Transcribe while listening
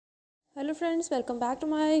Hello friends, welcome back to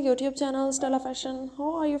my YouTube channel Stella Fashion.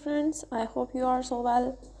 How are you friends? I hope you are so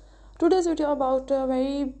well. Today's video about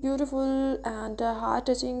very beautiful and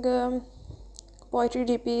heart-touching poetry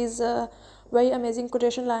DPs, very amazing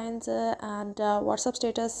quotation lines and WhatsApp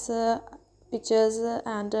status pictures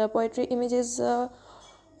and poetry images.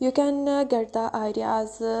 You can get the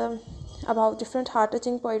ideas about different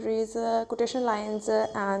heart-touching poetries, quotation lines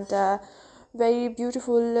and very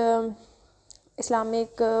beautiful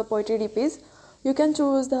Islamic poetry DPs. You can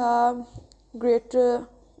choose the great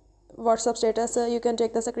WhatsApp status. You can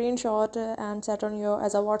take the screenshot and set on your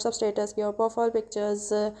as a WhatsApp status, your profile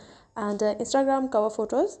pictures and Instagram cover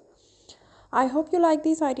photos. I hope you like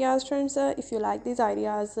these ideas friends. If you like these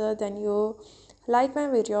ideas then you like my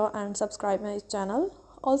video and subscribe my channel.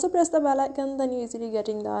 Also press the bell icon, then you easily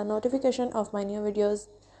getting the notification of my new videos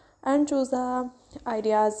and choose the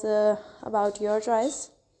ideas about your choice.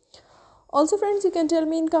 Also friends, you can tell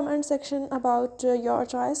me in comment section about your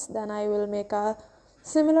choice, then I will make a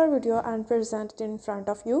similar video and present it in front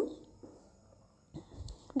of you.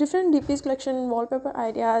 Different DPs collection, wallpaper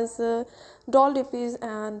ideas, doll DPs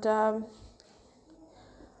and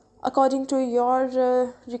according to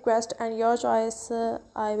your request and your choice,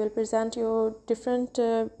 I will present you different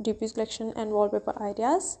DPs collection and wallpaper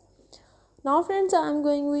ideas. Now friends,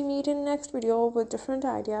 we meet in next video with different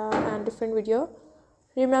idea and different video.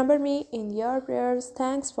 Remember me in your prayers.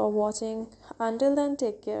 Thanks for watching. Until then,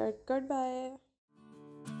 take care. Goodbye.